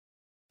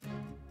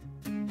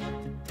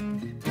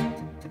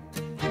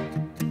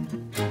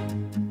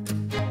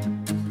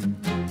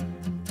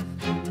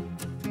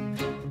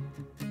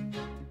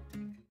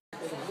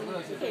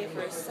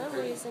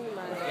reason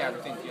my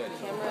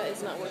camera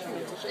is not working, my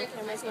digital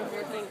camera is not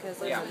working because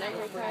there's a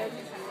memory card.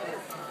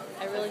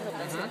 I really hope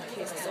that's not the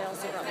case because I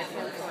also brought my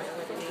camcorder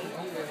with me.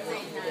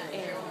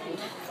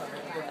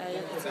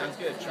 And it's not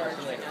good. Charge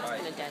right now, it's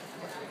kind of dead.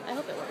 I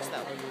hope it works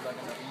though.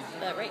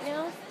 But right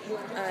now,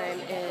 I'm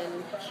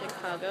in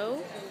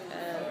Chicago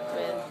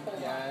with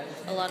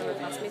a lot of my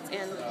classmates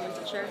and one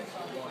teacher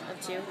of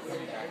 2.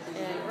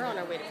 And we're on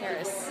our way to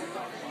Paris.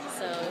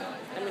 So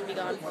I'm going to be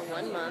gone for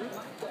 1 month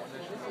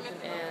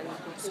and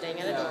staying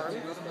at a dorm.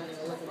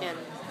 And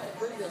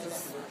this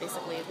is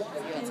basically a view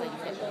outside, you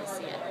can't really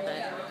see it,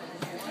 but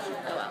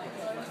oh well.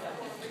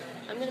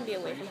 I'm going to be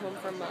away from home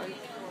for a month.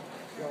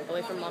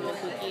 Away from Mom and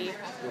Pookie,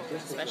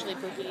 especially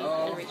Pookie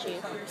and Richie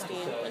and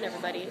Christine and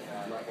everybody.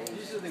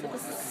 So this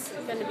is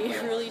going to be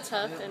really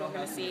tough, and we're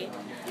going to see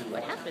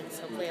what happens.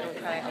 Hopefully I don't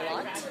cry a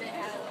lot,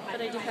 but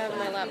I do have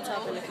my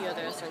laptop and a few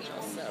other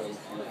essentials, so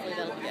hopefully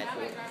that'll be good.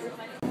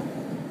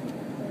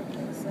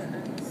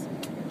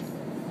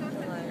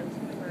 July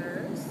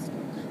 1st.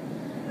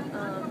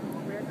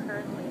 We're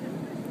currently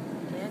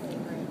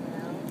camping right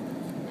now,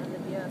 and the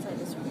view outside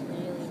is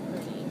really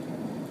pretty.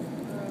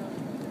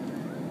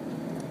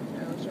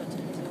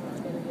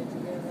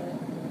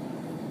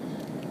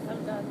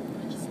 Haven't gotten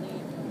much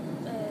sleep,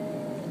 but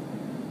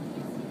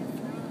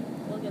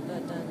we'll get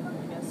that done,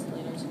 I guess,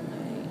 later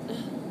tonight.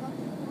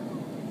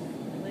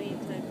 In the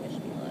meantime, wish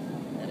me luck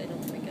that I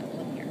don't freak out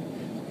while I'm here.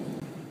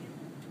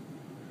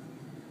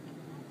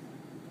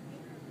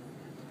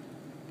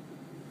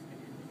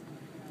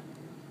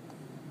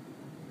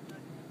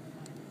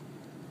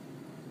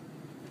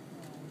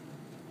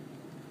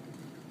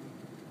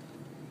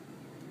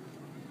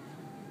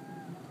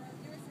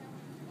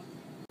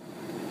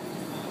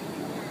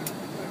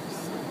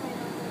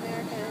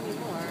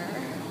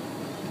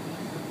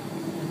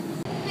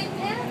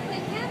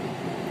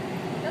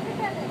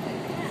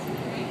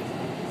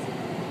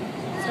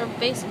 So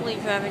basically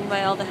driving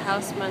by all the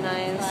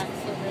housemanized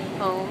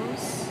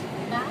homes,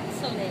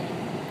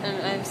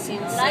 and I've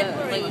seen like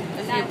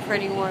a few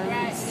pretty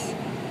ones.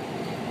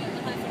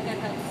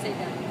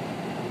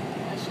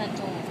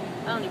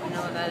 I don't even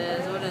know what that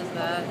is. What is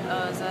that?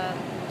 Oh, is that?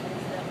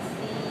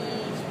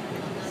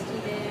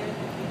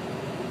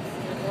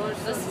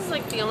 This is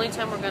like the only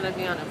time we're gonna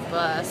be on a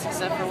bus,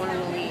 except for when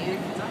we leave.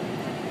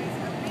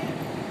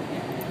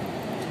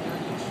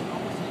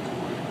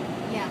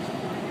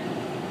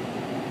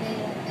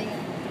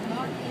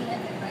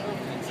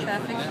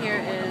 Traffic here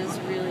is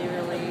really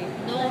right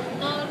now.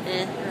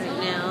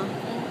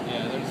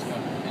 Yeah, there's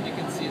one. And you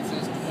can see it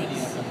says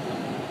 20 up.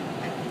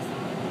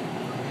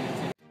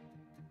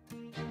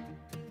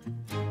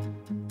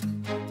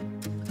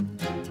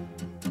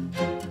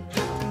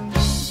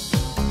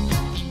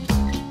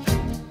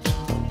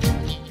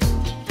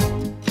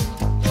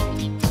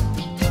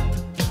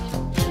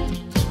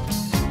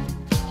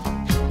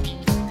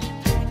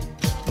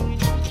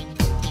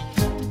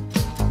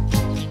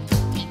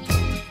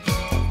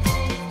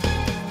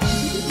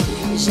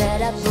 J'ai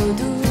la peau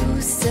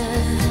douce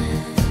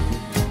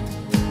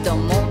dans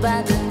mon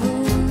bain de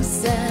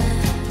mousse.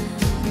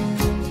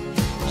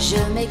 Je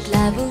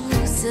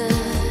m'éclabousse,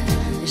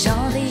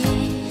 j'en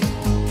ris.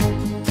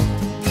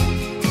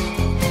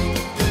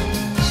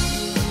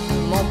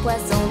 Mon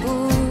poisson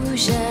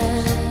bouge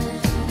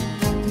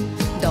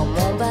dans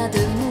mon bain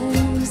de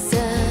mousse.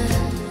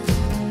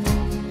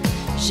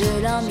 Je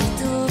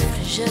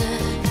l'emmitoufle, je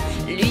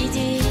lui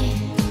dis: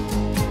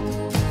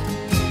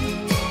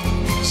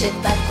 j'ai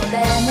pas de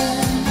problème,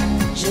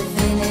 je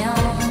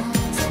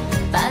fainéante,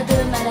 pas de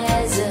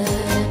malaise,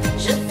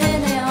 je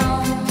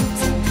fainéante.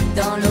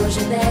 Dans l'eau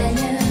je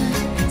baigne,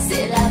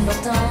 c'est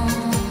l'important,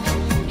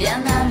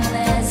 bien à mon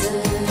aise,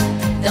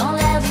 dans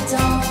l'air du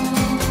temps.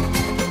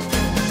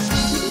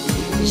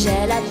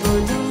 J'ai la peau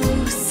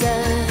douce,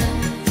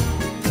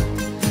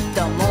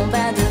 dans mon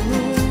bain de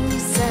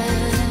mousse.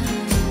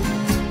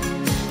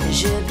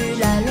 Je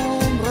bulle à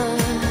l'ombre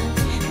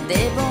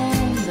des bombes.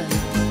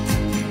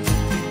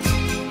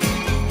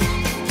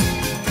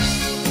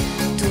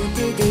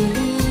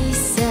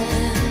 Délices,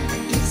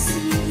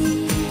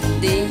 ici,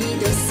 des lits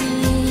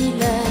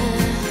dociles.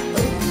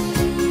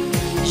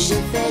 Je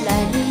fais la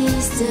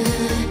liste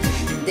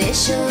des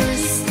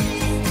choses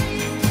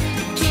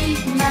qui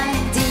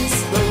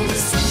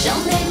m'indisposent.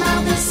 J'en ai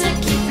marre de ceux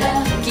qui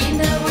pleurent, qui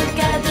ne roulent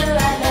qu'à 2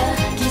 à l'heure,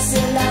 qui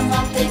se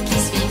lamentent et qui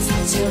se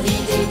fixent sur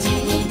l'idée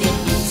d'une idée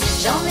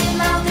fixe. J'en ai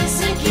marre de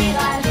ceux qui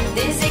râlent,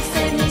 des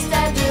extrémistes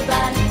à 2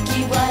 balles, qui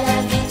voient la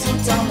vie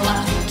tout en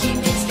noir, qui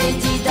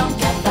m'expédient dans le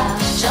cafard.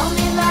 J'en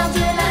ai marre de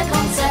la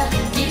grande sœur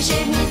qui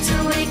gémit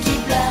tout et qui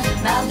pleure,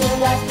 marre de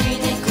la pluie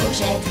des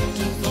courgettes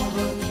qui font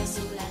vomir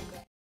sous la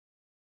couette.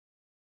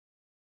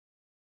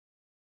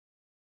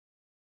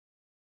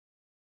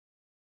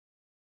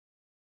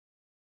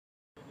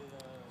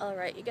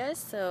 Alright you guys,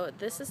 so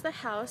this is the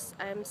house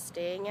I'm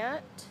staying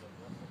at.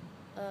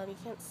 You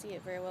can't see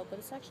it very well, but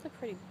it's actually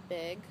pretty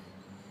big.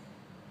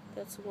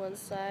 That's one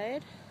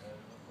side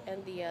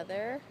and the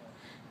other.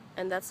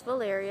 And that's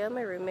Valeria,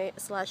 my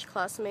roommate slash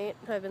classmate,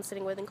 who I've been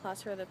sitting with in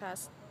class for the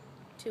past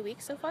 2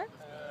 weeks so far.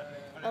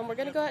 We're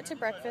gonna go out to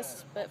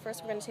breakfast, but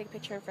first we're gonna take a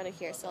picture in front of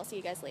here, so I'll see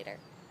you guys later.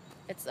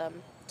 It's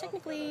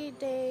technically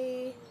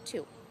day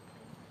 2.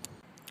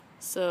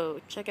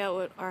 So check out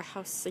what our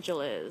house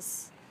sigil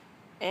is.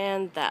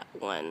 And that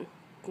one.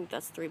 I think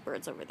that's 3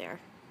 birds over there.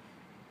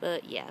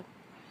 But yeah.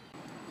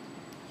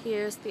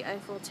 Here's the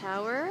Eiffel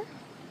Tower,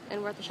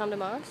 and we're at the Champ de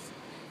Mars.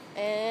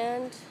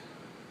 And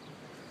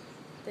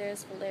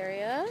there's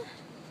Valeria,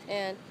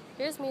 and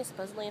here's me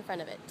supposedly in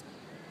front of it.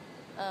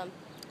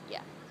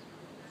 Yeah.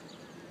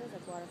 There's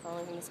like water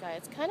falling from the sky.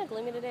 It's kind of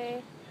gloomy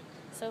today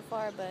so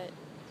far, but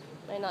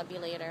might not be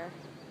later.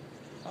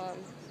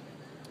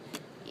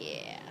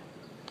 Yeah.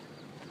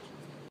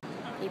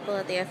 People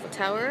at the Eiffel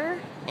Tower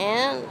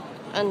and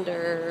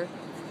under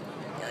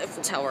the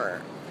Eiffel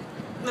Tower.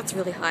 That's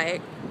really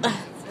high.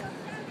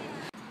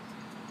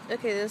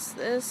 Okay, this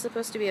is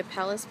supposed to be a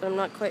palace, but I'm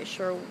not quite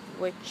sure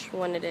which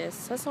one it is. It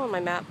says so on my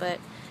map, but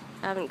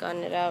I haven't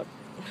gotten it out.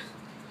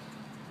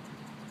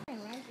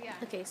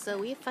 Okay, so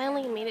we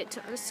finally made it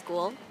to our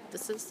school.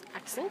 This is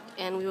Accent,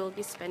 and we will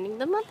be spending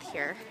the month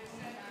here.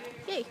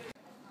 Yay!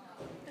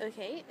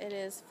 Okay, it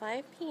is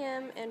 5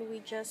 p.m. and we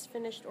just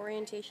finished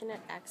orientation at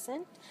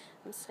Accent.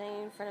 I'm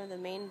staying in front of the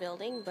main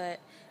building,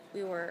 but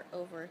we were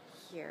over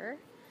here.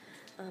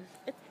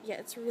 Yeah,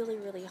 it's really,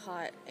 really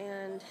hot,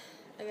 and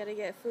I gotta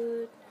get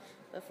food.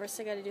 But first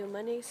I gotta do a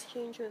money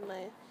exchange with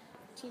my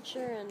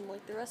teacher and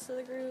like the rest of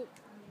the group.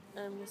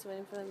 I'm just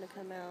waiting for them to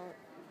come out.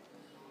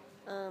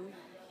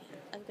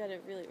 I've got a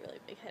really, really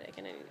big headache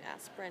and I need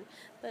aspirin.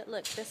 But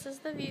look, this is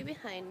the view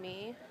behind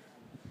me.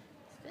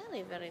 It's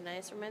really very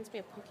nice. Reminds me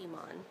of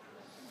Pokemon.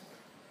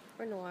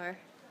 Or Noir.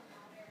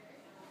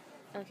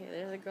 Okay,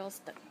 there's a girl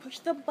stuck. Push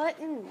the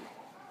button!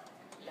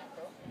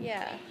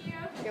 Yeah.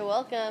 You're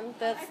welcome.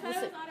 That's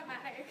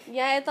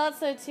yeah, I thought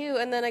so too,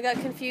 and then I got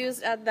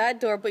confused at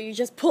that door, but you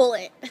just pull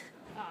it.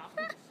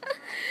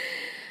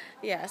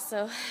 Yeah,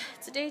 so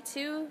it's day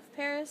 2 of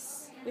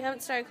Paris. We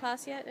haven't started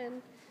class yet,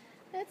 and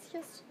it's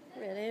just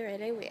really,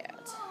 really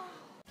weird.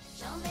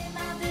 J'en ai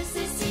marre de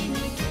ces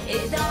cyniques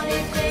et dans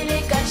les prés,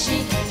 les cols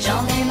chics.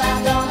 J'en